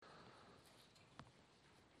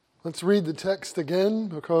Let's read the text again,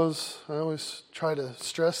 because I always try to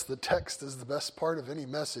stress the text is the best part of any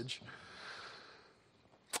message.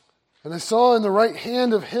 And I saw in the right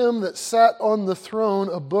hand of him that sat on the throne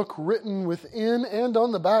a book written within and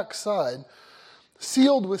on the back side,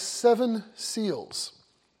 sealed with 7 seals.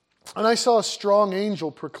 And I saw a strong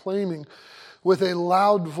angel proclaiming with a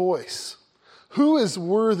loud voice, "Who is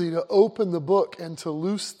worthy to open the book and to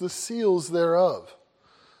loose the seals thereof?"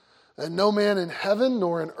 And no man in heaven,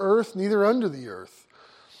 nor in earth, neither under the earth,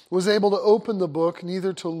 was able to open the book,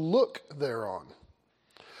 neither to look thereon.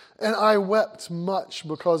 And I wept much,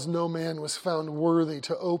 because no man was found worthy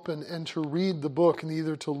to open and to read the book,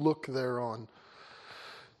 neither to look thereon.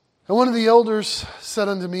 And one of the elders said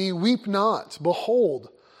unto me, "Weep not, behold,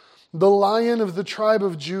 the Lion of the tribe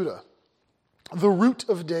of Judah, the Root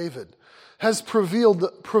of David, has prevailed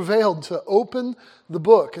to open the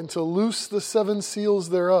book and to loose the 7 seals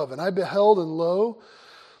thereof. And I beheld, and lo,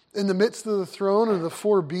 in the midst of the throne and the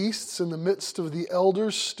 4 beasts, in the midst of the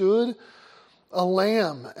elders, stood a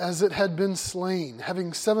lamb as it had been slain,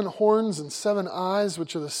 having 7 horns and 7 eyes,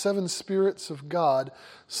 which are the 7 spirits of God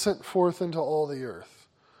sent forth into all the earth.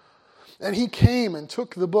 And he came and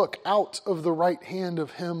took the book out of the right hand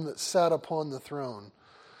of him that sat upon the throne.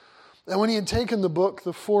 And when he had taken the book,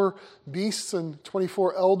 the 4 beasts and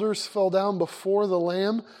 24 elders fell down before the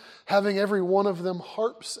Lamb, having every one of them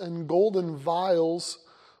harps and golden vials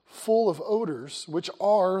full of odors, which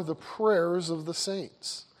are the prayers of the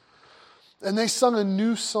saints. And they sung a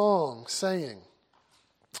new song, saying,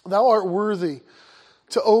 "Thou art worthy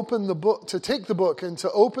to open the book, to take the book, and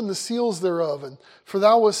to open the seals thereof. And for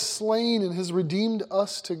thou wast slain, and hast redeemed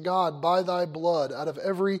us to God by thy blood out of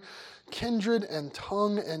every kindred and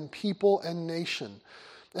tongue and people and nation,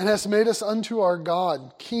 and hast made us unto our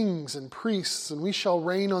God kings and priests, and we shall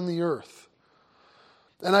reign on the earth.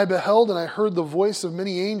 And I beheld, and I heard the voice of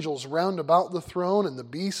many angels round about the throne, and the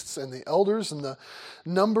beasts and the elders, and the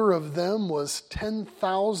number of them was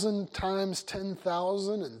 10,000 times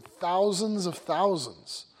 10,000, and thousands of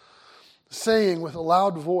thousands, saying with a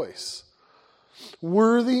loud voice,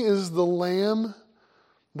 Worthy is the Lamb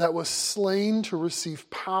that was slain to receive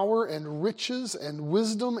power and riches and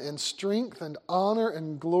wisdom and strength and honor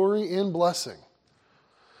and glory and blessing.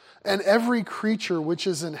 And every creature which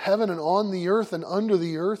is in heaven and on the earth and under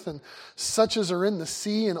the earth, and such as are in the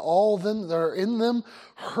sea and all them that are in them,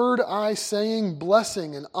 heard I saying,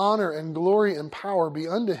 Blessing and honor and glory and power be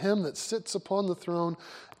unto him that sits upon the throne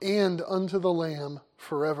and unto the Lamb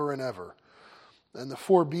forever and ever. And the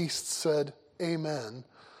 4 beasts said, Amen.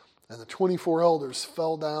 And the 24 elders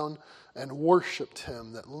fell down and worshipped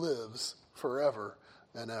him that lives forever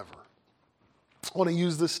and ever. I want to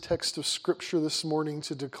use this text of Scripture this morning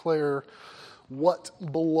to declare what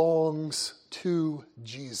belongs to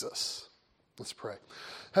Jesus. Let's pray.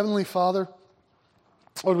 Heavenly Father,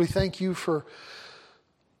 Lord, we thank you for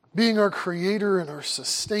being our Creator and our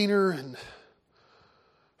Sustainer, and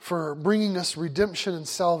for bringing us redemption and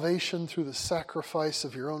salvation through the sacrifice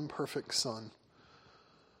of your own perfect Son.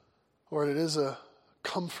 Lord, it is a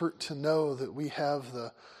comfort to know that we have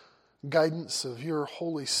the guidance of your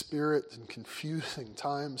Holy Spirit in confusing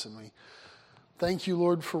times. And we thank you,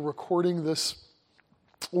 Lord, for recording this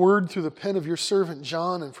word through the pen of your servant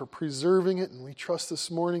John and for preserving it. And we trust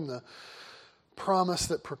this morning the promise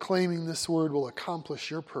that proclaiming this word will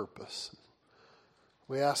accomplish your purpose.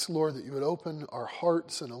 We ask, Lord, that you would open our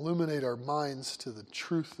hearts and illuminate our minds to the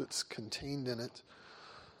truth that's contained in it,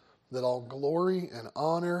 that all glory and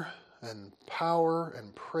honor and power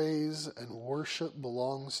and praise and worship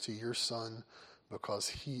belongs to your Son, because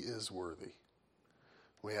he is worthy.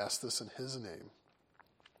 We ask this in his name.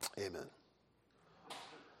 Amen.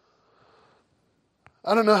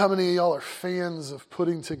 I don't know how many of y'all are fans of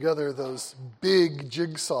putting together those big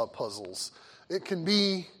jigsaw puzzles. It can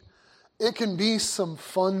be some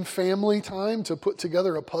fun family time to put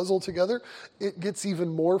together a puzzle together. It gets even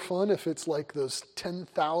more fun if it's like those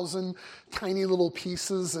 10,000 tiny little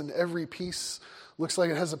pieces, and every piece looks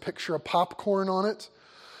like it has a picture of popcorn on it.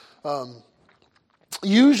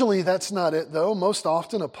 Usually that's not it, though. Most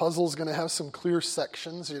often a puzzle is going to have some clear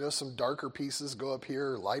sections. Some darker pieces go up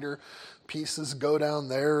here, lighter pieces go down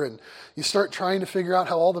there, and you start trying to figure out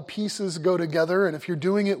how all the pieces go together. And if you're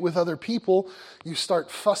doing it with other people, you start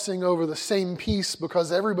fussing over the same piece because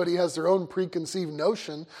everybody has their own preconceived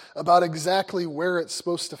notion about exactly where it's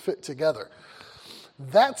supposed to fit together.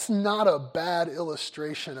 That's not a bad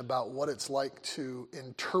illustration about what it's like to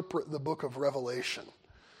interpret the book of Revelation.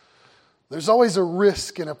 There's always a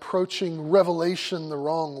risk in approaching Revelation the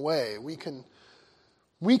wrong way. We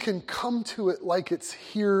can come to it like it's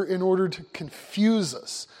here in order to confuse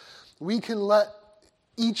us. We can let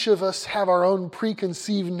each of us have our own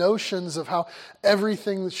preconceived notions of how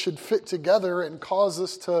everything should fit together and cause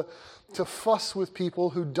us to fuss with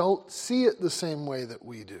people who don't see it the same way that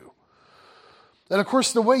we do. And of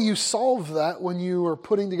course, the way you solve that when you are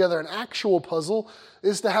putting together an actual puzzle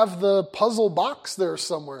is to have the puzzle box there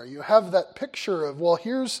somewhere. You have that picture of, well,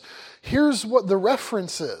 here's what the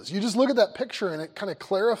reference is. You just look at that picture and it kind of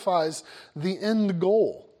clarifies the end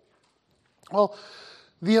goal. Well,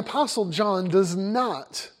 the Apostle John does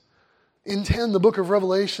not intend the book of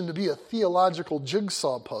Revelation to be a theological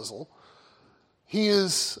jigsaw puzzle. He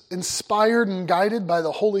is inspired and guided by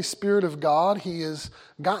the Holy Spirit of God. He has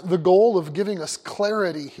got the goal of giving us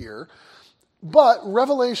clarity here. But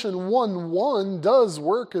Revelation 1:1 does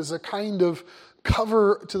work as a kind of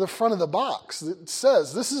cover to the front of the box. It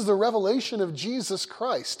says, this is the revelation of Jesus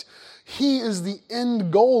Christ. He is the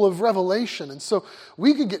end goal of Revelation. And so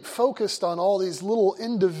we could get focused on all these little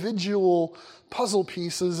individual puzzle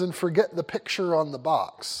pieces and forget the picture on the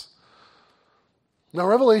box. Now,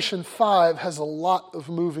 Revelation 5 has a lot of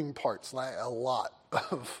moving parts, like a lot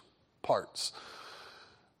of parts.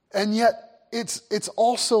 And yet, it's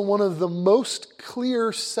also one of the most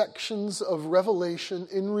clear sections of Revelation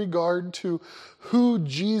in regard to who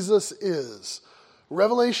Jesus is.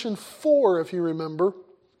 Revelation 4, if you remember,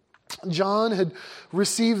 John had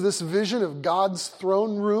received this vision of God's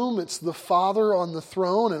throne room. It's the Father on the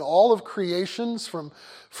throne and all of creations from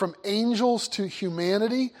angels to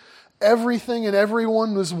humanity. Everything and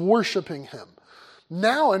everyone was worshiping him.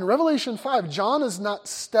 Now in Revelation 5, John has not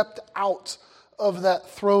stepped out of that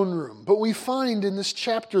throne room. But we find in this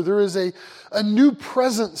chapter there is a new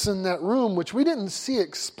presence in that room which we didn't see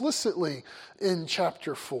explicitly in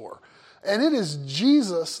chapter 4. And it is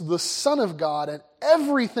Jesus, the Son of God, and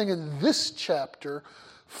everything in this chapter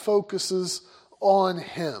focuses on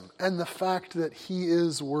him and the fact that he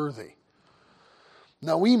is worthy.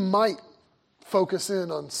 Now we might focus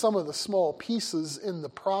in on some of the small pieces in the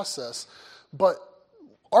process, but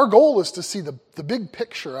our goal is to see the big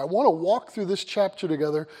picture. I want to walk through this chapter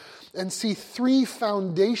together and see three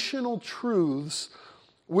foundational truths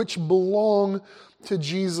which belong to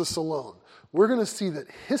Jesus alone. We're going to see that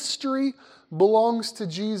history belongs to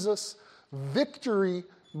Jesus, victory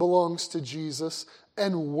belongs to Jesus,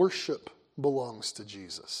 and worship belongs to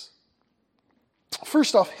Jesus.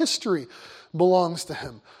 First off, history belongs to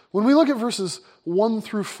him. When we look at verses 1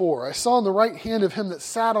 through 4, I saw in the right hand of him that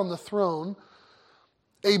sat on the throne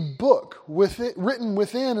a book written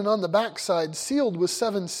within and on the backside, sealed with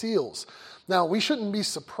 7 seals. Now, we shouldn't be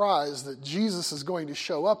surprised that Jesus is going to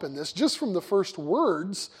show up in this just from the first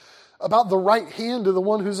words about the right hand of the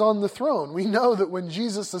one who's on the throne. We know that when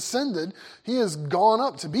Jesus ascended, he has gone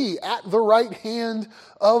up to be at the right hand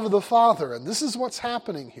of the Father. And this is what's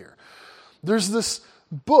happening here. There's this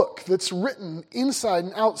book that's written inside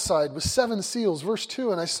and outside with 7 seals. Verse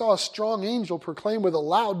 2, and I saw a strong angel proclaim with a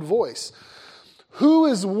loud voice, "Who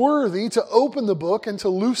is worthy to open the book and to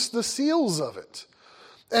loose the seals of it?"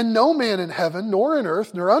 And no man in heaven, nor in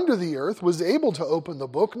earth, nor under the earth was able to open the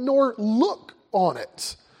book, nor look on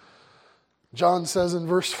it. John says in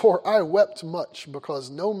verse 4, I wept much because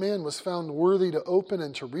no man was found worthy to open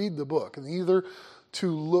and to read the book, and neither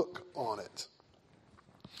to look on it.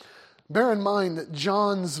 Bear in mind that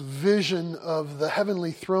John's vision of the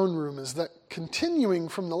heavenly throne room is that continuing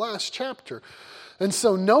from the last chapter. And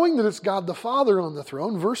so knowing that it's God the Father on the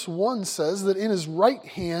throne, verse 1 says that in his right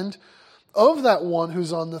hand of that one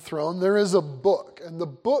who's on the throne, there is a book. And the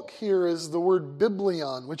book here is the word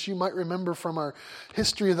biblion, which you might remember from our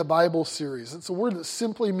History of the Bible series. It's a word that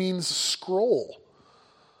simply means scroll.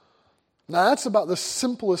 Now that's about the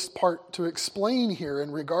simplest part to explain here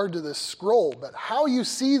in regard to this scroll. But how you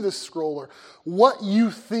see this scroll or what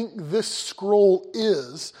you think this scroll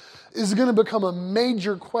is going to become a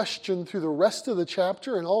major question through the rest of the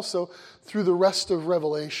chapter and also through the rest of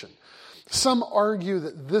Revelation. Some argue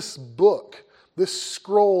that this book, this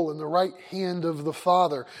scroll in the right hand of the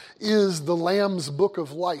Father, is the Lamb's book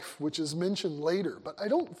of life, which is mentioned later. But I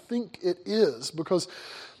don't think it is, because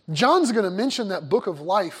John's going to mention that book of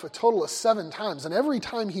life a total of 7 times. And every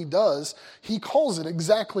time he does, he calls it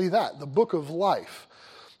exactly that, the book of life.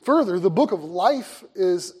 Further, the book of life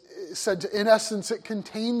is said to, in essence, it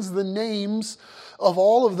contains the names of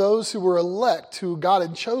all of those who were elect, who God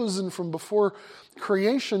had chosen from before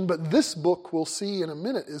creation. But this book, we'll see in a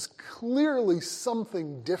minute, is clearly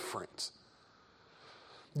something different.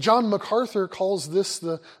 John MacArthur calls this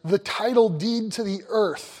the title deed to the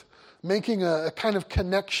earth, making a kind of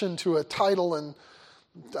connection to a title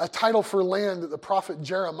for land that the prophet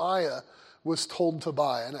Jeremiah was told to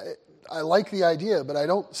buy. And I like the idea, but I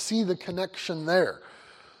don't see the connection there.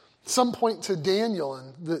 Some point to Daniel,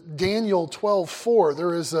 and Daniel 12:4,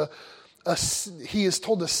 there is he is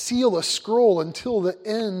told to seal a scroll until the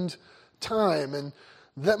end time, and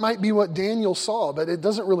that might be what Daniel saw, but it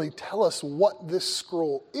doesn't really tell us what this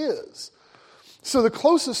scroll is. So the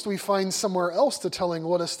closest we find somewhere else to telling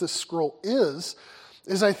what this scroll is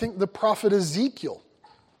I think the prophet Ezekiel.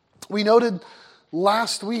 We noted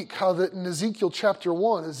last week how that in Ezekiel chapter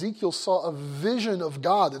 1, Ezekiel saw a vision of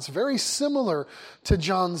God that's very similar to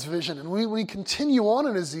John's vision. And we continue on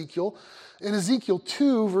in Ezekiel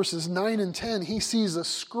 2, verses 9 and 10, he sees a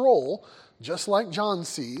scroll, just like John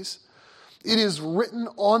sees. It is written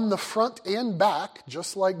on the front and back,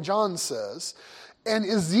 just like John says. And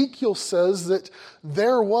Ezekiel says that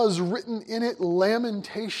there was written in it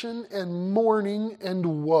lamentation and mourning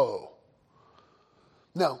and woe.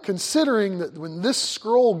 Now, considering that when this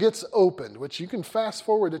scroll gets opened, which you can fast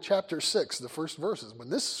forward to chapter 6, the first verses, when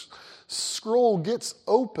this scroll gets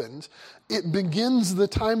opened, it begins the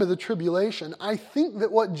time of the tribulation. I think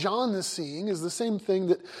that what John is seeing is the same thing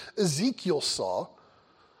that Ezekiel saw.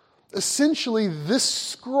 Essentially, this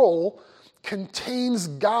scroll contains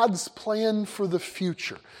God's plan for the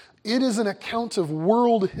future. It is an account of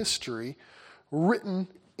world history written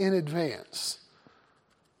in advance.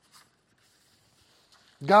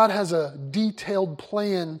 God has a detailed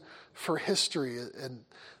plan for history, and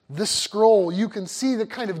this scroll, you can see the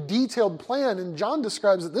kind of detailed plan, and John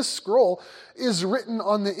describes that this scroll is written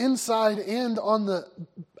on the inside and on the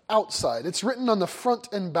outside. It's written on the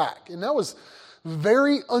front and back, and that was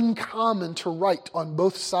very uncommon to write on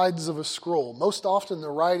both sides of a scroll. Most often the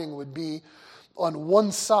writing would be on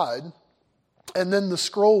one side, and then the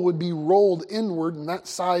scroll would be rolled inward, and that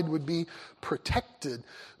side would be protected.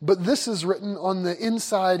 But this is written on the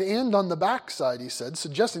inside and on the back side, he said,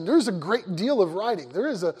 suggesting there's a great deal of writing. There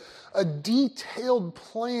is a detailed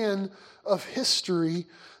plan of history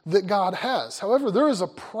that God has. However, there is a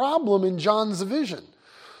problem in John's vision.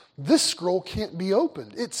 This scroll can't be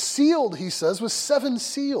opened. It's sealed, he says, with 7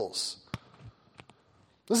 seals.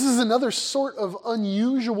 This is another sort of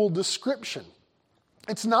unusual description.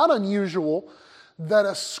 It's not unusual that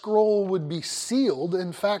a scroll would be sealed.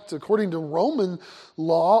 In fact, according to Roman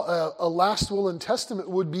law, a last will and testament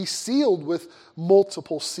would be sealed with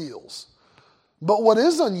multiple seals. But what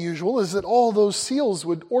is unusual is that all those seals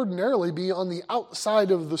would ordinarily be on the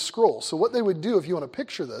outside of the scroll. So what they would do, if you want to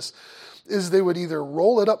picture this, is they would either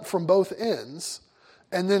roll it up from both ends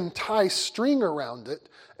and then tie string around it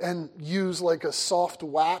and use like a soft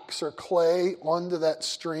wax or clay onto that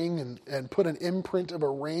string and put an imprint of a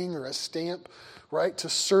ring or a stamp, right, to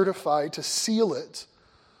certify, to seal it.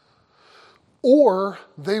 Or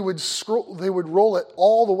they would roll it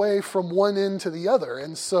all the way from one end to the other.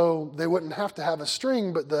 And so they wouldn't have to have a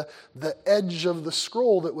string, but the edge of the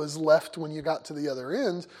scroll that was left when you got to the other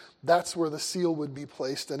end, that's where the seal would be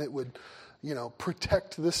placed, and it would,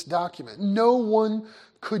 protect this document. No one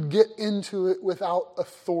could get into it without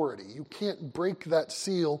authority. You can't break that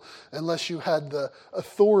seal unless you had the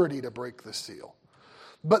authority to break the seal.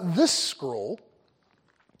 But this scroll,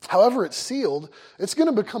 however it's sealed, it's going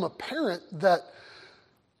to become apparent that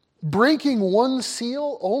breaking one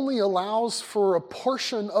seal only allows for a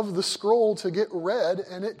portion of the scroll to get read,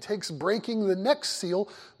 and it takes breaking the next seal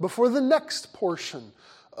before the next portion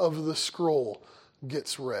of the scroll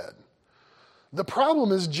gets read. The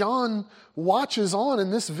problem is John watches on in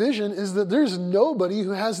this vision is that there's nobody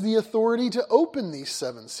who has the authority to open these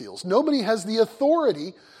 7 seals. Nobody has the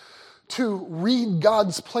authority to read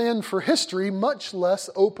God's plan for history, much less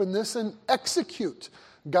open this and execute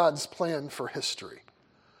God's plan for history.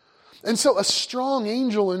 And so a strong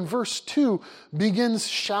angel in verse 2 begins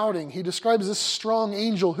shouting. He describes this strong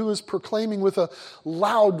angel who is proclaiming with a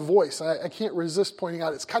loud voice. I can't resist pointing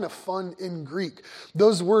out, it's kind of fun in Greek.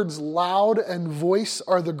 Those words loud and voice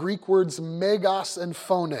are the Greek words megas and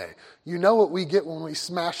phone. You know what we get when we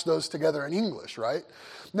smash those together in English, right?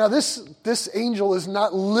 Now, this angel is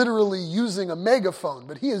not literally using a megaphone,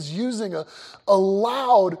 but he is using a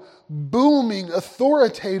loud, booming,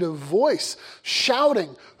 authoritative voice,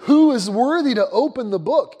 shouting, who is worthy to open the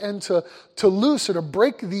book and to loose or to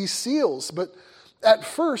break these seals? But at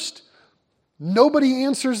first, nobody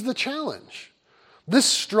answers the challenge. This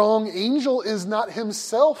strong angel is not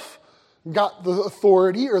himself got the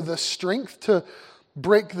authority or the strength to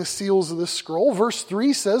break the seals of the scroll. Verse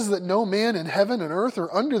 3 says that no man in heaven and earth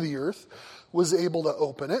or under the earth was able to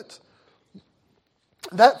open it.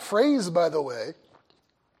 That phrase, by the way,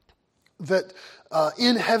 that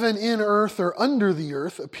in heaven, in earth, or under the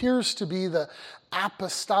earth appears to be the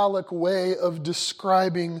apostolic way of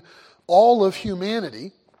describing all of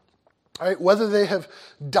humanity. Right? Whether they have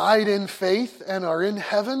died in faith and are in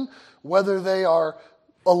heaven, whether they are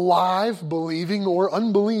alive, believing or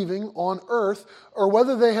unbelieving on earth, or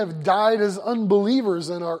whether they have died as unbelievers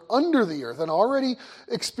and are under the earth and already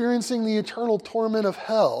experiencing the eternal torment of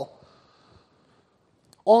hell,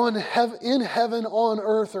 in heaven, on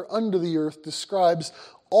earth, or under the earth, describes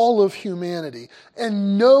all of humanity.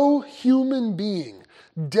 And no human being,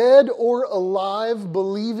 dead or alive,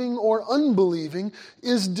 believing or unbelieving,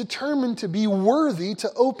 is determined to be worthy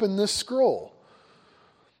to open this scroll.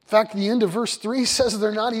 In fact, the end of verse 3 says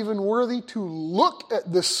they're not even worthy to look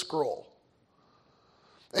at this scroll.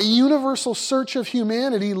 A universal search of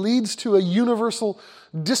humanity leads to a universal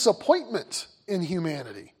disappointment in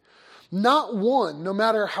humanity. Not one, no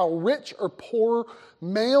matter how rich or poor,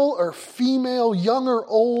 male or female, young or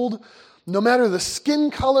old, no matter the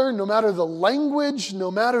skin color, no matter the language,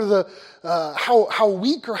 no matter the how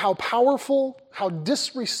weak or how powerful, how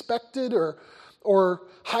disrespected or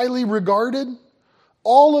highly regarded,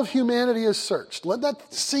 all of humanity is searched. Let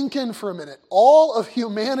that sink in for a minute. All of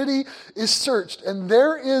humanity is searched, and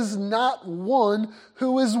there is not one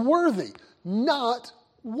who is worthy. Not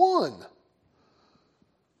one.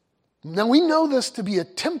 Now, we know this to be a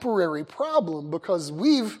temporary problem because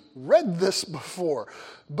we've read this before.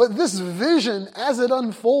 But this vision, as it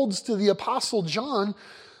unfolds to the Apostle John,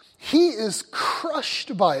 he is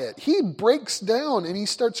crushed by it. He breaks down and he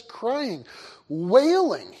starts crying,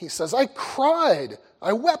 wailing. He says, I cried,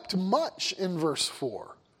 I wept much in verse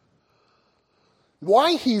 4.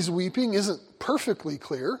 Why he's weeping isn't perfectly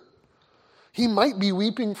clear. He might be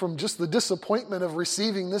weeping from just the disappointment of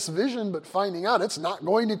receiving this vision, but finding out it's not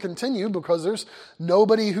going to continue because there's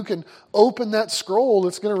nobody who can open that scroll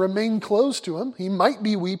that's going to remain closed to him. He might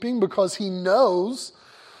be weeping because he knows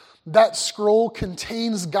that scroll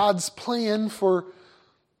contains God's plan for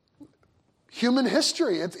human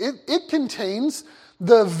history. It contains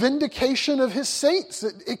the vindication of his saints.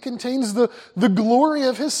 It contains the glory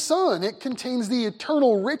of his Son. It contains the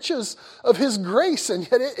eternal riches of his grace, and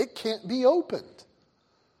yet it can't be opened.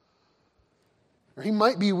 Or he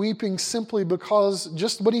might be weeping simply because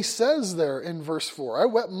just what he says there in verse 4. I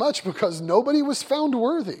wept much because nobody was found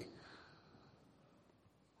worthy.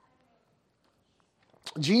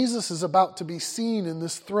 Jesus is about to be seen in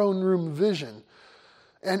this throne room vision.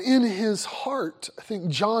 And in his heart, I think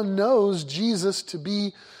John knows Jesus to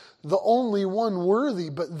be the only one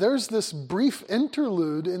worthy. But there's this brief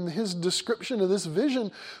interlude in his description of this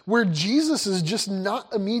vision where Jesus is just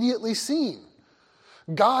not immediately seen.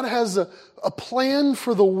 God has a plan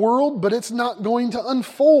for the world, but it's not going to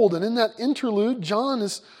unfold. And in that interlude, John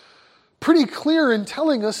is pretty clear in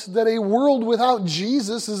telling us that a world without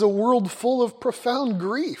Jesus is a world full of profound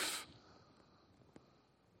grief.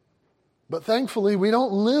 But thankfully, we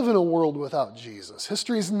don't live in a world without Jesus.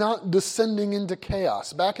 History is not descending into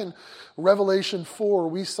chaos. Back in Revelation 4,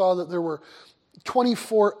 we saw that there were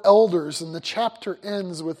 24 elders, and the chapter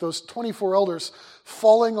ends with those 24 elders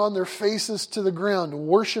falling on their faces to the ground,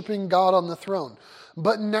 worshiping God on the throne.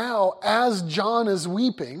 But now, as John is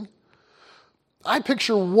weeping, I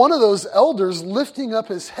picture one of those elders lifting up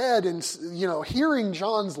his head and, hearing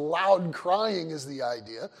John's loud crying is the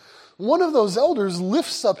idea. One of those elders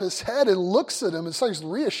lifts up his head and looks at him and starts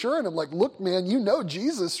reassuring him, like, look, man, you know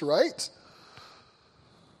Jesus, right?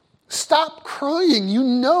 Stop crying. You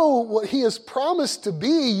know what he has promised to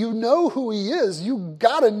be. You know who he is. You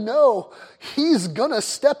got to know he's going to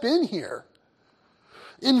step in here.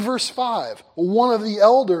 In verse 5, one of the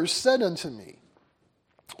elders said unto me,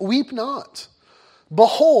 weep not.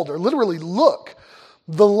 Behold, or literally look,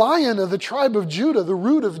 the Lion of the tribe of Judah, the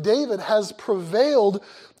Root of David, has prevailed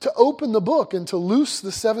to open the book and to loose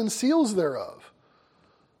the 7 seals thereof.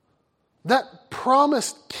 That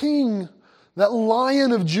promised king, that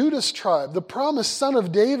Lion of Judah's tribe, the promised son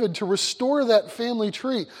of David to restore that family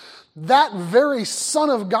tree, that very Son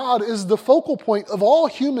of God is the focal point of all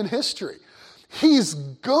human history. He's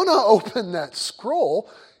gonna open that scroll.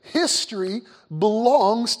 History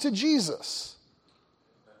belongs to Jesus.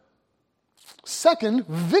 Second,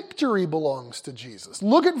 victory belongs to Jesus.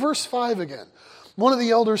 Look at verse 5 again. One of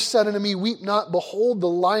the elders said unto me, weep not, behold, the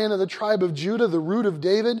Lion of the tribe of Judah, the Root of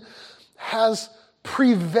David, has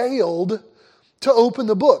prevailed to open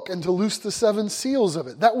the book and to loose the 7 seals of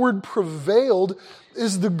it. That word prevailed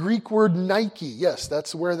is the Greek word Nike. Yes,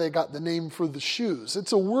 that's where they got the name for the shoes.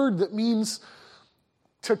 It's a word that means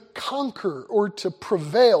to conquer or to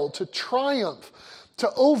prevail, to triumph, to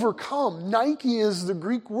overcome. Nike is the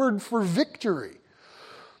Greek word for victory.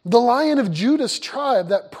 The Lion of Judah's tribe,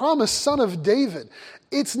 that promised son of David,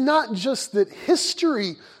 it's not just that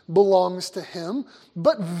history belongs to him,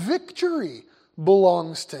 but victory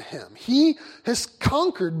belongs to him. He has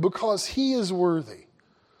conquered because he is worthy.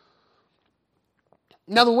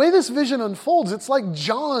 Now, the way this vision unfolds, it's like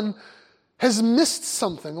John has missed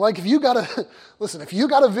something. Like if you got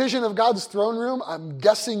a vision of God's throne room, I'm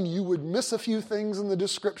guessing you would miss a few things in the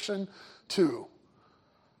description too.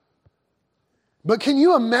 But can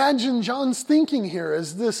you imagine John's thinking here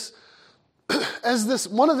as this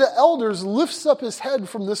one of the elders lifts up his head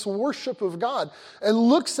from this worship of God and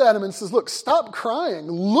looks at him and says, look, stop crying.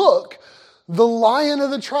 Look, the Lion of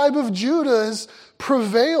the tribe of Judah has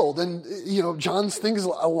prevailed. And, John's thinking,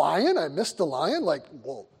 a lion? I missed a lion?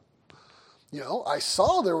 I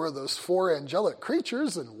saw there were those 4 angelic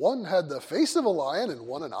creatures, and one had the face of a lion, and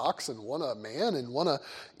one an ox, and one a man, and one a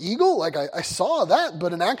eagle. I saw that,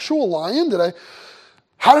 but an actual lion,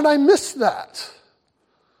 how did I miss that?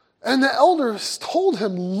 And the elders told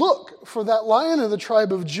him, look for that Lion of the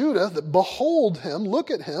tribe of Judah, that behold him,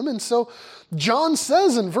 look at him. And so John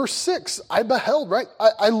says in verse 6, I beheld, right?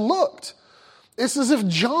 I looked. It's as if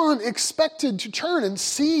John expected to turn and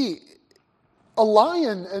see a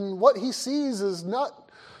lion, and what he sees is not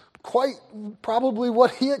quite probably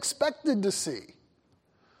what he expected to see.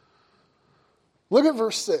 Look at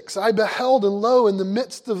verse 6. I beheld, and lo, in the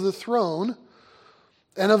midst of the throne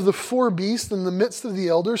and of the 4 beasts, in the midst of the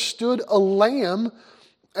elders, stood a lamb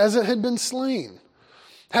as it had been slain,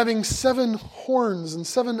 having 7 horns and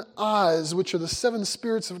 7 eyes, which are the 7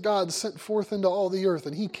 spirits of God sent forth into all the earth.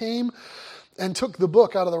 And he came and took the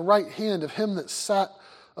book out of the right hand of him that sat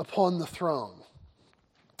upon the throne.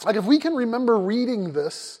 Like if we can remember reading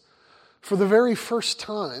this for the very first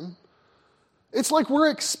time, it's like we're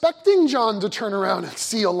expecting John to turn around and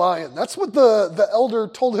see a lion. That's what the elder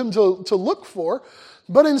told him to look for.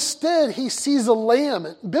 But instead, he sees a lamb.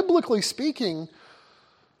 Biblically speaking,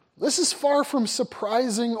 this is far from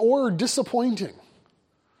surprising or disappointing.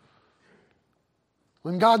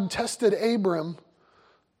 When God tested Abram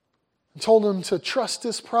and told him to trust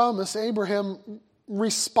his promise, Abraham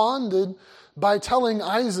responded by telling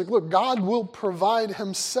Isaac, look, God will provide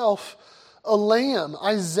himself a lamb.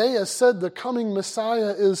 Isaiah said the coming Messiah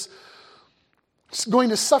is going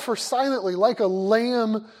to suffer silently like a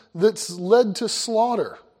lamb that's led to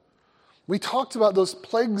slaughter. We talked about those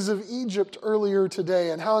plagues of Egypt earlier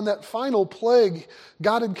today and how in that final plague,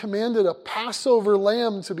 God had commanded a Passover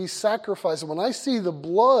lamb to be sacrificed. And when I see the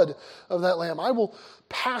blood of that lamb, I will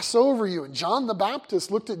pass over you. And John the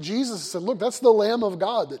Baptist looked at Jesus and said, look, that's the Lamb of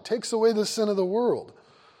God that takes away the sin of the world.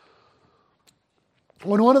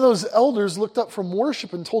 When one of those elders looked up from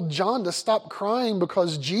worship and told John to stop crying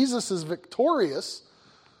because Jesus is victorious,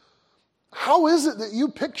 how is it that you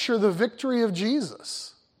picture the victory of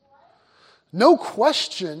Jesus? No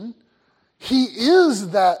question, he is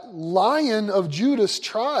that Lion of Judah's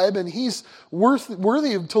tribe, and he's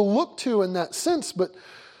worthy to look to in that sense, but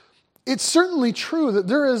it's certainly true that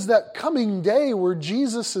there is that coming day where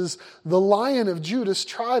Jesus is the Lion of Judah's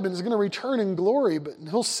tribe and is going to return in glory, but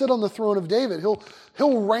he'll sit on the throne of David.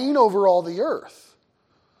 He'll reign over all the earth.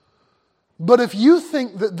 But if you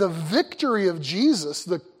think that the victory of Jesus,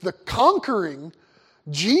 the conquering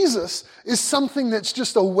Jesus, is something that's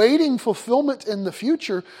just awaiting fulfillment in the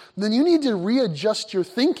future, then you need to readjust your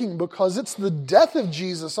thinking, because it's the death of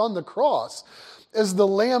Jesus on the cross as the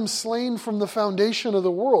Lamb slain from the foundation of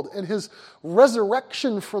the world and his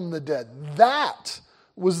resurrection from the dead. That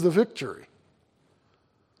was the victory.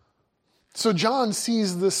 So John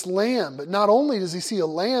sees this lamb, but not only does he see a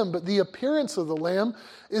lamb, but the appearance of the lamb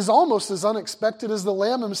is almost as unexpected as the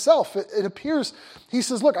lamb himself. It appears, he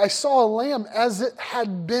says, look, I saw a lamb as it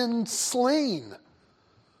had been slain.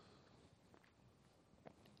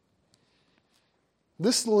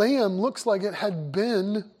 This lamb looks like it had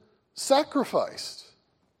been sacrificed.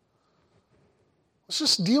 Let's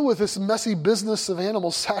just deal with this messy business of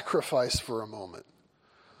animal sacrifice for a moment.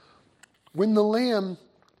 When the lamb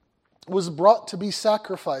was brought to be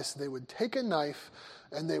sacrificed, they would take a knife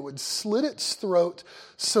and they would slit its throat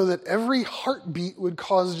so that every heartbeat would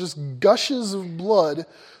cause just gushes of blood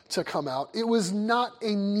to come out. It was not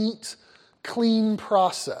a neat, clean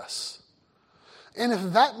process. And if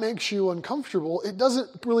that makes you uncomfortable, it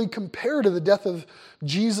doesn't really compare to the death of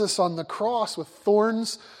Jesus on the cross, with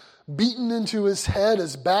thorns beaten into his head,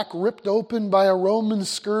 his back ripped open by a Roman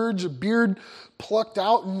scourge, a beard plucked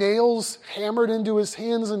out, nails hammered into his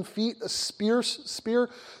hands and feet, a spear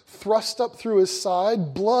thrust up through his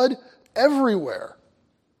side, blood everywhere.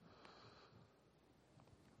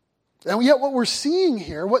 And yet what we're seeing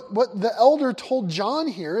here, what the elder told John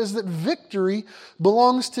here, is that victory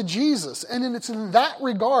belongs to Jesus. And it's in that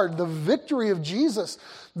regard, the victory of Jesus,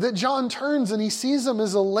 that John turns and he sees him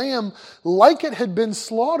as a lamb like it had been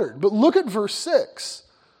slaughtered. But look at verse 6.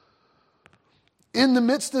 In the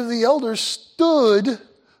midst of the elders stood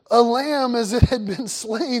a lamb as it had been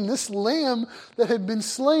slain. This lamb that had been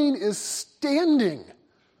slain is standing.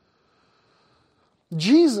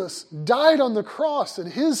 Jesus died on the cross, and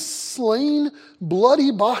his slain, bloody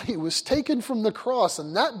body was taken from the cross,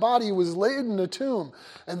 and that body was laid in a tomb.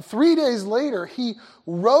 And 3 days later, he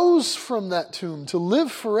rose from that tomb to live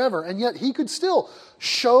forever, and yet he could still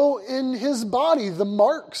show in his body the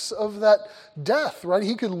marks of that death, right?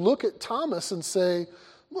 He could look at Thomas and say,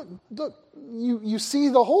 look, you see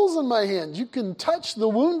the holes in my hand. You can touch the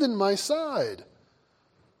wound in my side.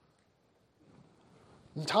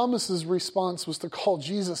 And Thomas's response was to call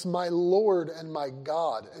Jesus my Lord and my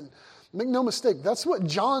God. And make no mistake, that's what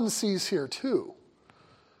John sees here too.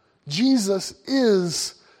 Jesus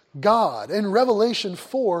is God. In Revelation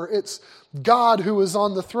 4, it's God who is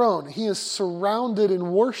on the throne. He is surrounded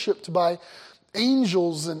and worshipped by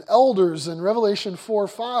angels and elders. And Revelation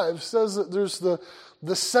 4:5 says that there's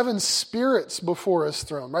the seven spirits before his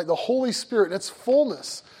throne, right? The Holy Spirit, its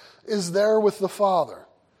fullness, is there with the Father.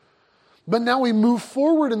 But now we move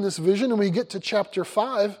forward in this vision and we get to chapter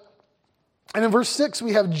 5. And in verse 6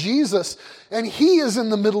 we have Jesus, and he is in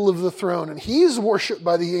the middle of the throne, and he's worshipped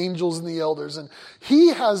by the angels and the elders. And he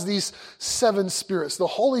has these seven spirits. The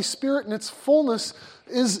Holy Spirit in its fullness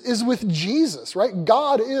is with Jesus, right?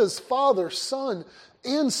 God is Father, Son,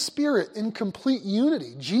 and Spirit in complete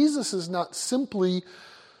unity. Jesus is not simply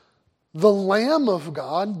the Lamb of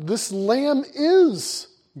God. This Lamb is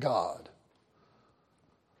God.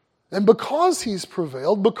 And because he's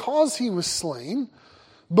prevailed, because he was slain,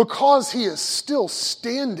 because he is still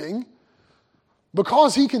standing,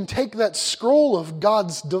 because he can take that scroll of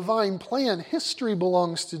God's divine plan, history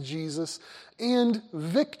belongs to Jesus and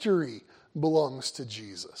victory belongs to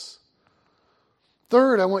Jesus.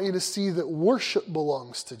 Third, I want you to see that worship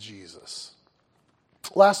belongs to Jesus.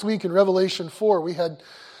 Last week in Revelation 4, we had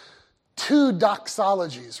two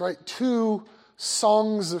doxologies, right? Two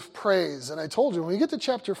songs of praise. And I told you, when we get to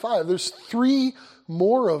chapter 5, there's 3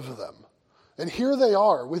 more of them. And here they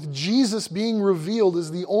are, with Jesus being revealed as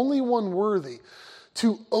the only one worthy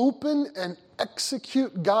to open and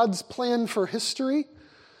execute God's plan for history,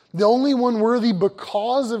 the only one worthy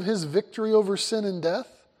because of his victory over sin and death.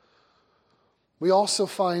 We also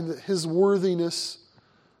find that his worthiness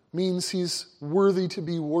means he's worthy to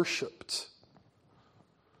be worshipped.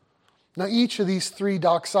 Now, each of these 3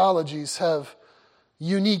 doxologies have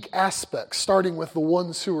unique aspects, starting with the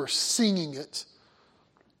ones who are singing it.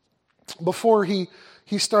 Before he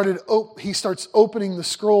starts opening the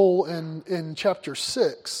scroll in chapter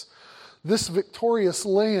 6, this victorious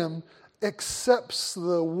Lamb accepts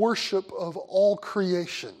the worship of all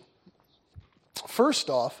creation. First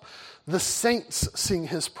off, the saints sing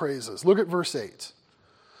his praises. Look at verse 8.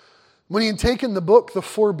 When he had taken the book, the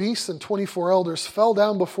 4 beasts and 24 elders fell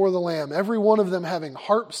down before the Lamb, every one of them having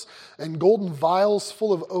harps and golden vials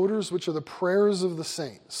full of odors, which are the prayers of the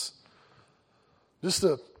saints. Just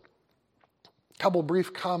a couple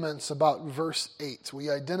brief comments about verse 8. We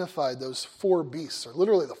identified those 4 beasts, or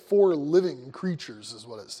literally the 4 living creatures is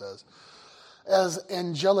what it says, as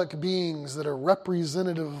angelic beings that are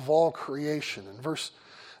representative of all creation.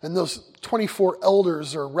 And those 24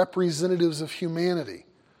 elders are representatives of humanity.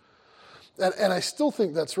 And I still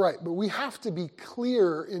think that's right, but we have to be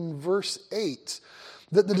clear in verse 8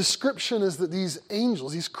 that the description is that these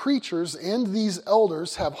angels, these creatures, and these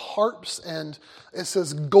elders have harps and it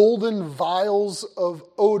says golden vials of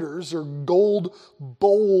odors, or gold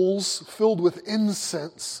bowls filled with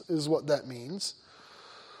incense is what that means.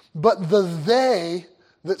 But the they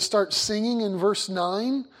that start singing in verse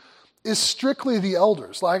 9 is strictly the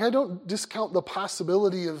elders. Like, I don't discount the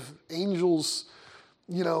possibility of angels,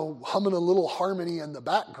 humming a little harmony in the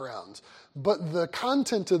background. But the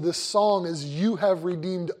content of this song is, you have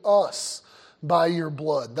redeemed us by your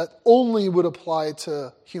blood. That only would apply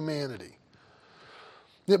to humanity.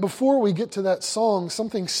 Yet before we get to that song,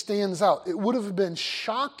 something stands out. It would have been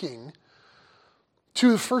shocking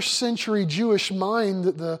to the first century Jewish mind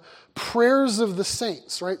that the prayers of the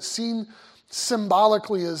saints, right, seen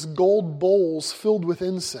symbolically as gold bowls filled with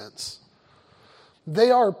incense,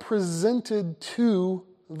 they are presented to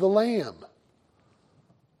the Lamb.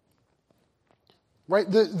 Right?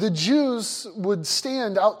 The Jews would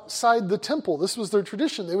stand outside the temple. This was their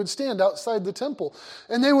tradition. They would stand outside the temple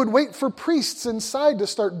and they would wait for priests inside to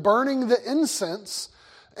start burning the incense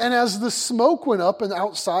And as the smoke went up and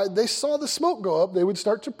outside, they saw the smoke go up. They would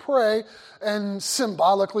start to pray, and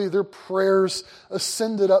symbolically their prayers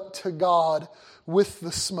ascended up to God with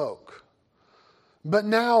the smoke. But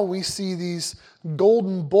now we see these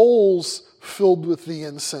golden bowls filled with the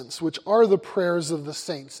incense, which are the prayers of the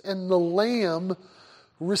saints. And the Lamb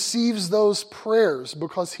receives those prayers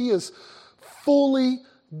because he is fully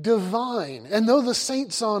divine. And though the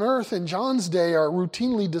saints on earth in John's day are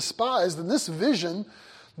routinely despised, in this vision,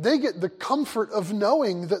 they get the comfort of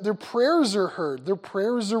knowing that their prayers are heard, their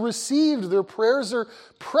prayers are received, their prayers are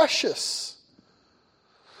precious.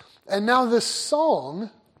 And now this song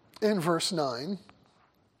in verse 9,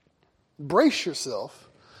 brace yourself,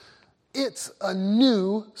 it's a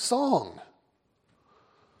new song.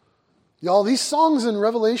 Y'all, these songs in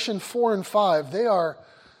Revelation 4 and 5, they are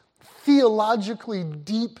theologically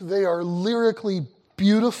deep, they are lyrically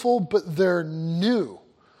beautiful, but they're new.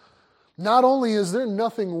 Not only is there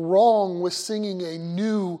nothing wrong with singing a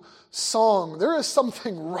new song, there is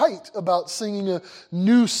something right about singing a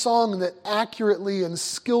new song that accurately and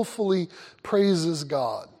skillfully praises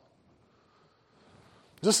God.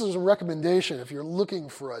 Just as a recommendation, if you're looking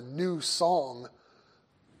for a new song,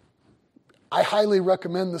 I highly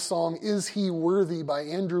recommend the song Is He Worthy by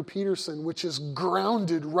Andrew Peterson, which is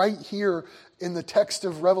grounded right here in the text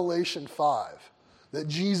of Revelation 5, that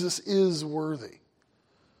Jesus is worthy.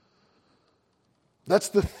 That's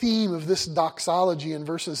the theme of this doxology in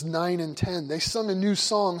verses 9 and 10. They sung a new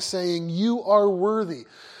song saying, You are worthy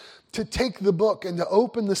to take the book and to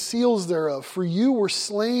open the seals thereof. For you were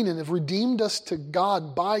slain and have redeemed us to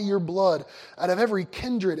God by your blood out of every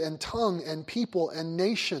kindred and tongue and people and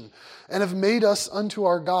nation, and have made us unto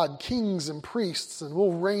our God kings and priests, and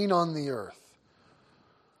will reign on the earth.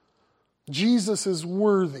 Jesus is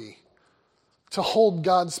worthy to hold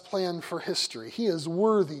God's plan for history. He is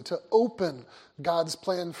worthy to open God's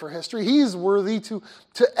plan for history. He is worthy to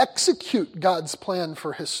execute God's plan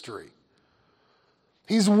for history.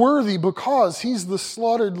 He's worthy because he's the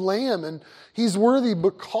slaughtered lamb, and he's worthy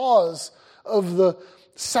because of the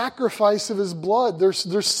sacrifice of his blood.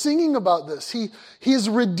 They're singing about this. He has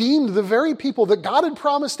redeemed the very people that God had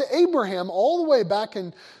promised to Abraham all the way back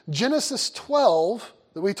in Genesis 12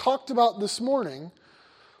 that we talked about this morning,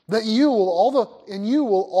 that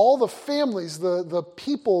all the families, the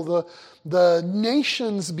people, the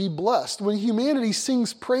nations be blessed. When humanity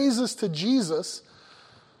sings praises to Jesus,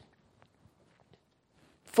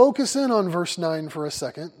 focus in on verse 9 for a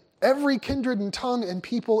second. Every kindred and tongue and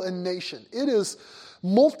people and nation. It is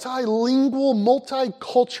multilingual,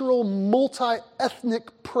 multicultural,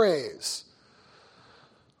 multi-ethnic praise.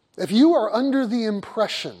 If you are under the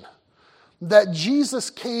impression that Jesus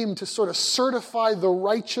came to sort of certify the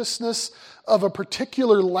righteousness of a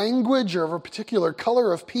particular language or of a particular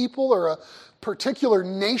color of people or a particular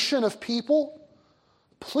nation of people,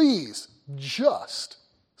 please just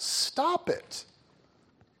stop it.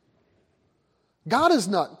 God is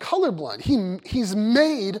not colorblind. He's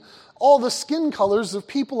made all the skin colors of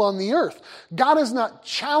people on the earth. God is not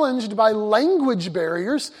challenged by language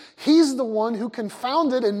barriers. He's the one who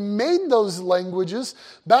confounded and made those languages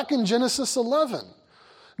back in Genesis 11.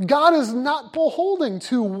 God is not beholden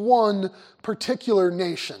to one particular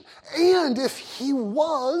nation. And if he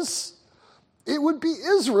was, it would be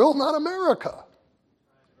Israel, not America.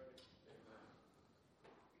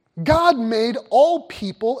 God made all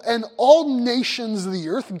people and all nations of the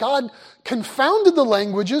earth. God confounded the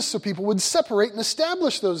languages so people would separate and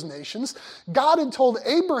establish those nations. God had told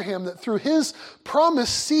Abraham that through his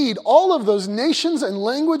promised seed, all of those nations and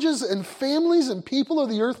languages and families and people of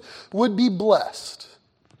the earth would be blessed.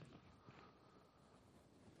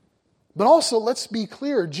 But also, let's be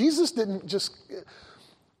clear, Jesus didn't just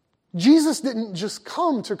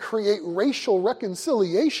come to create racial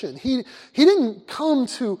reconciliation. He didn't come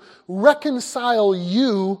to reconcile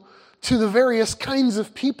you to the various kinds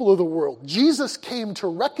of people of the world. Jesus came to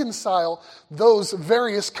reconcile those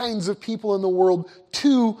various kinds of people in the world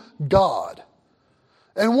to God.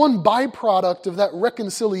 And one byproduct of that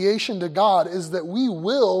reconciliation to God is that we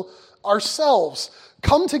will ourselves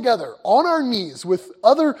come together on our knees with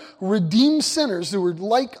other redeemed sinners who are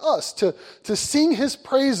like us to sing his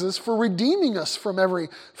praises for redeeming us from every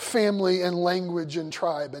family and language and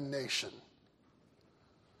tribe and nation.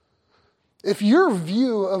 If your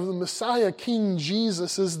view of the Messiah King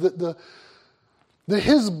Jesus is that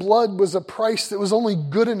his blood was a price that was only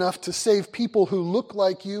good enough to save people who look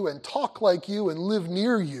like you and talk like you and live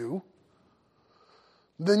near you,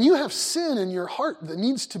 then you have sin in your heart that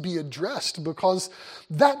needs to be addressed, because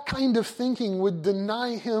that kind of thinking would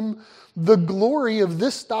deny him the glory of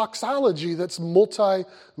this doxology that's multilingual,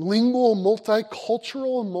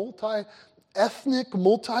 multicultural, multi-ethnic,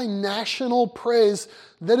 multinational praise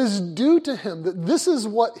that is due to him, that this is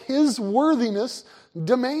what his worthiness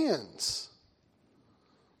demands.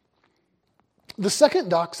 The second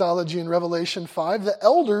doxology in Revelation 5, the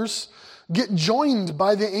elders get joined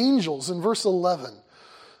by the angels in verse 11.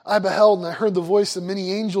 I beheld and I heard the voice of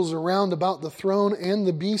many angels around about the throne and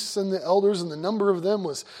the beasts and the elders, and the number of them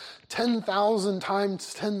was 10,000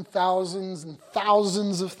 times 10,000s and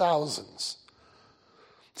thousands of thousands,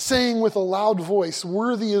 saying with a loud voice,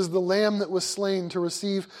 worthy is the Lamb that was slain to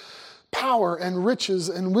receive power and riches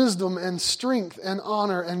and wisdom and strength and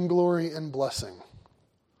honor and glory and blessing.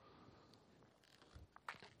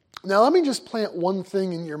 Now, let me just plant one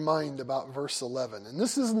thing in your mind about verse 11. And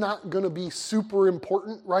this is not going to be super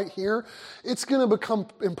important right here. It's going to become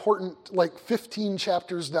important like 15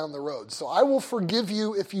 chapters down the road. So I will forgive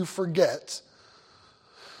you if you forget.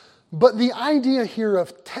 But the idea here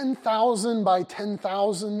of 10,000 by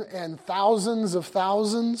 10,000 and thousands of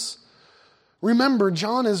thousands, remember,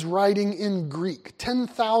 John is writing in Greek.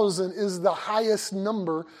 10,000 is the highest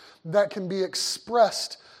number that can be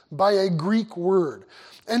expressed by a Greek word.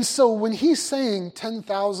 And so when he's saying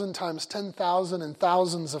 10,000 times 10,000 and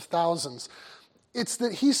thousands of thousands, it's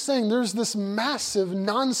that he's saying there's this massive,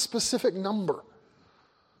 non-specific number.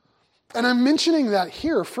 And I'm mentioning that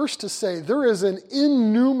here first to say there is an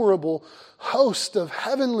innumerable host of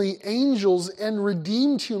heavenly angels and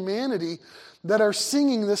redeemed humanity that are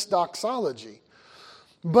singing this doxology.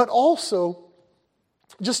 But also,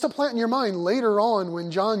 just to plant in your mind, later on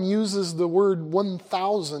when John uses the word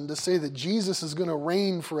 1,000 to say that Jesus is going to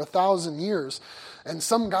reign for 1,000 years, and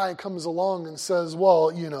some guy comes along and says,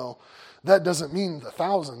 well, that doesn't mean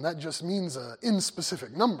 1,000, that just means an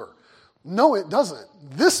inspecific number. No, it doesn't.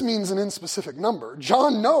 This means an inspecific number.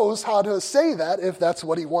 John knows how to say that if that's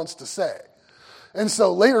what he wants to say. And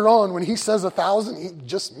so later on when he says 1,000, he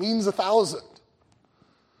just means 1,000.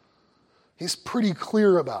 He's pretty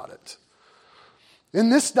clear about it. In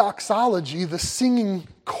this doxology, the singing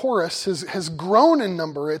chorus has grown in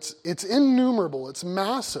number. It's innumerable. It's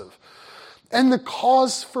massive. And the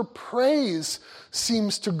cause for praise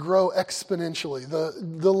seems to grow exponentially.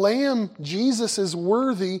 The Lamb, Jesus, is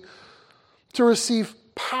worthy to receive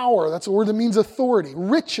power. That's a word that means authority.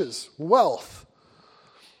 Riches, wealth,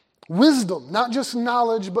 wisdom, not just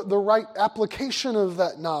knowledge, but the right application of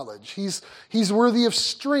that knowledge. He's worthy of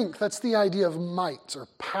strength. That's the idea of might or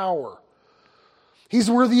power. He's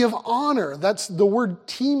worthy of honor. That's the word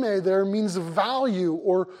time there, means value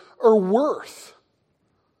or worth.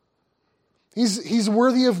 He's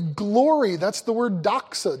worthy of glory. That's the word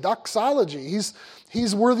doxology.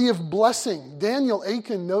 He's worthy of blessing. Daniel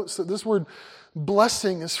Aiken notes that this word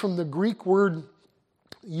blessing is from the Greek word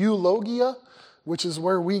eulogia, which is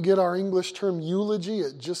where we get our English term eulogy.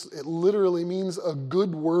 It literally means a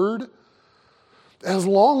good word. As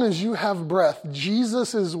long as you have breath,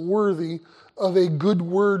 Jesus is worthy of a good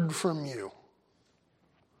word from you.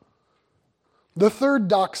 The third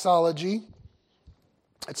doxology,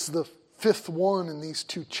 it's the fifth one in these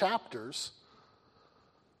two chapters,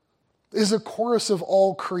 is a chorus of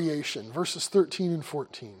all creation, verses 13 and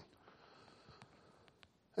 14.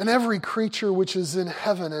 And every creature which is in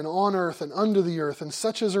heaven and on earth and under the earth, and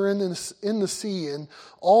such as are in the sea, and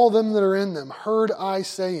all them that are in them, heard I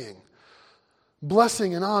saying,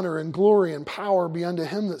 blessing and honor and glory and power be unto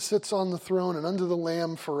him that sits on the throne and unto the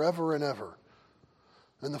Lamb forever and ever.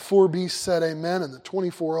 And the four beasts said amen, and the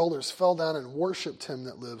 24 elders fell down and worshipped him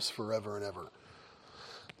that lives forever and ever.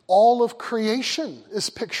 All of creation is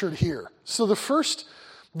pictured here. So the first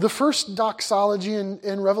doxology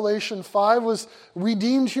in Revelation 5 was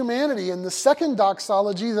redeemed humanity. And the second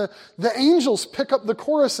doxology, the angels pick up the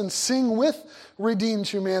chorus and sing with redeemed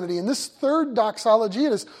humanity. And this third doxology,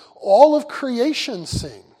 it is all of creation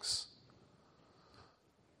sings.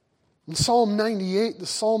 In Psalm 98, the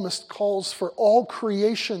psalmist calls for all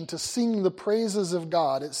creation to sing the praises of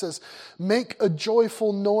God. It says, make a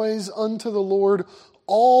joyful noise unto the Lord,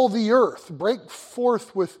 all the earth. Break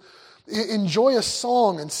forth with, enjoy a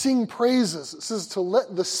song and sing praises. It says to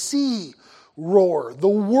let the sea roar, the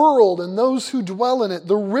world and those who dwell in it,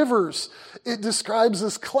 the rivers, it describes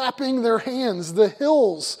as clapping their hands. The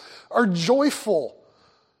hills are joyful,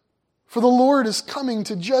 for the Lord is coming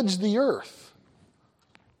to judge the earth.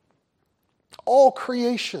 All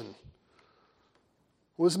creation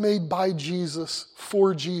was made by Jesus,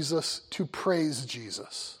 for Jesus, to praise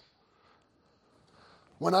Jesus.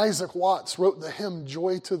 When Isaac Watts wrote the hymn,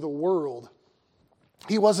 Joy to the World,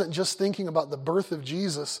 He wasn't just thinking about the birth of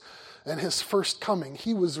Jesus and his first coming.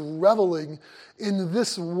 He was reveling in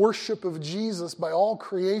this worship of Jesus by all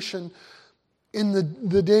creation in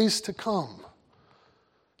the days to come.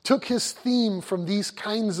 Took his theme from these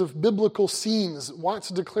kinds of biblical scenes. Watts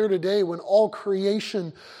declared a day when all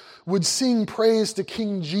creation would sing praise to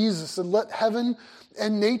King Jesus, and let heaven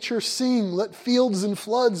and nature sing. Let fields and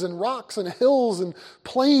floods and rocks and hills and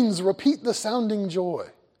plains repeat the sounding joy.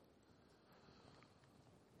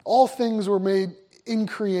 All things were made in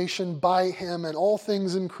creation by him, and all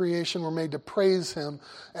things in creation were made to praise him,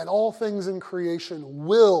 and all things in creation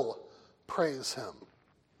will praise him.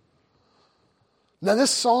 Now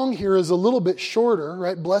this song here is a little bit shorter,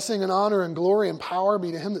 right? Blessing and honor and glory and power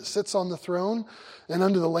be to him that sits on the throne and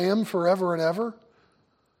unto the Lamb forever and ever.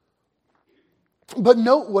 But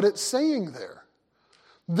note what it's saying there.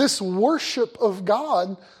 This worship of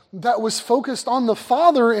God that was focused on the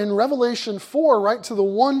Father in Revelation 4, right, to the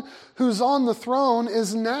one who's on the throne,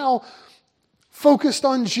 is now focused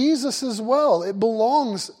on Jesus as well. It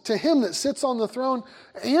belongs to him that sits on the throne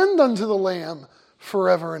and unto the Lamb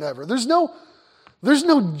forever and ever. There's no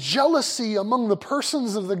jealousy among the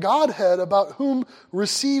persons of the Godhead about whom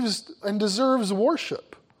receives and deserves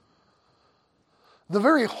worship. The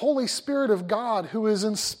very Holy Spirit of God, who is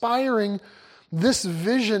inspiring this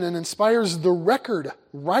vision and inspires the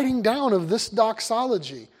writing down of this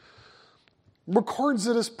doxology, records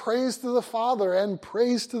it as praise to the Father and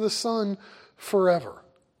praise to the Son forever.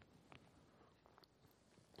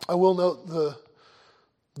 I will note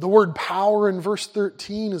the word power in verse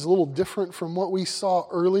 13 is a little different from what we saw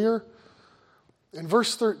earlier. In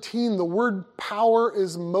verse 13, the word power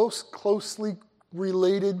is most closely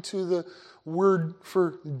related to the word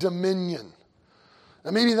for dominion.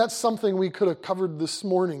 And maybe that's something we could have covered this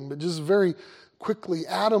morning, but just very quickly,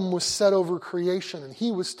 Adam was set over creation, and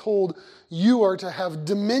he was told, you are to have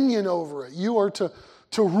dominion over it. You are to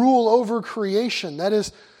rule over creation. That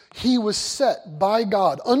is, he was set by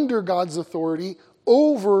God, under God's authority,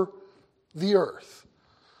 over the earth.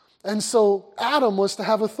 And so Adam was to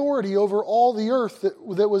have authority over all the earth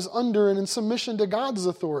that was under and in submission to God's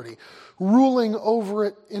authority, ruling over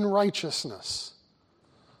it in righteousness.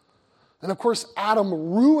 And of course, Adam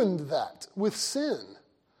ruined that with sin.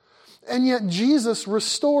 And yet Jesus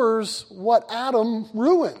restores what Adam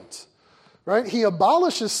ruined. Right? He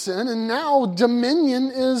abolishes sin, and now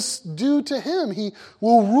dominion is due to him. He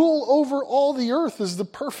will rule over all the earth as the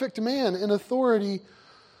perfect man in authority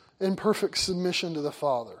and perfect submission to the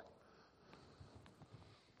Father.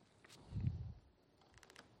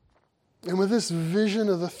 And with this vision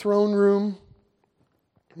of the throne room,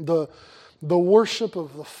 the worship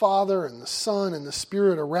of the Father and the Son and the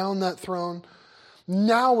Spirit around that throne,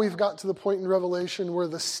 now we've got to the point in Revelation where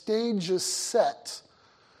the stage is set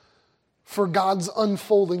for God's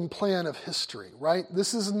unfolding plan of history, right?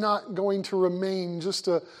 This is not going to remain just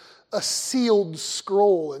a sealed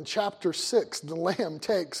scroll. In chapter 6, the Lamb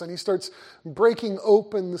takes and he starts breaking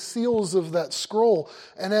open the seals of that scroll.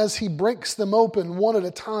 And as he breaks them open one at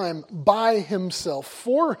a time by himself,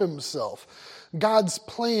 for himself, God's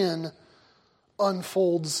plan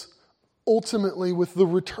unfolds ultimately with the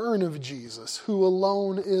return of Jesus, who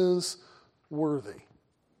alone is worthy.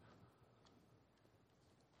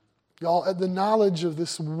 Y'all, at the knowledge of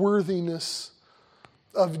this worthiness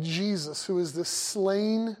of Jesus, who is the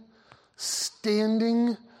slain,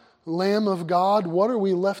 standing Lamb of God, what are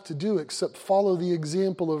we left to do except follow the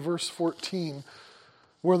example of verse 14,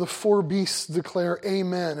 where the four beasts declare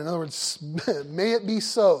amen. In other words, may it be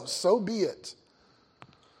so, so be it.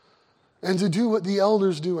 And to do what the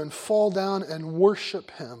elders do and fall down and worship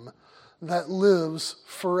him that lives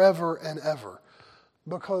forever and ever.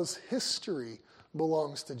 Because history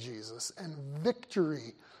belongs to Jesus, and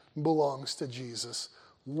victory belongs to Jesus.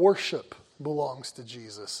 Worship belongs to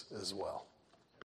Jesus as well.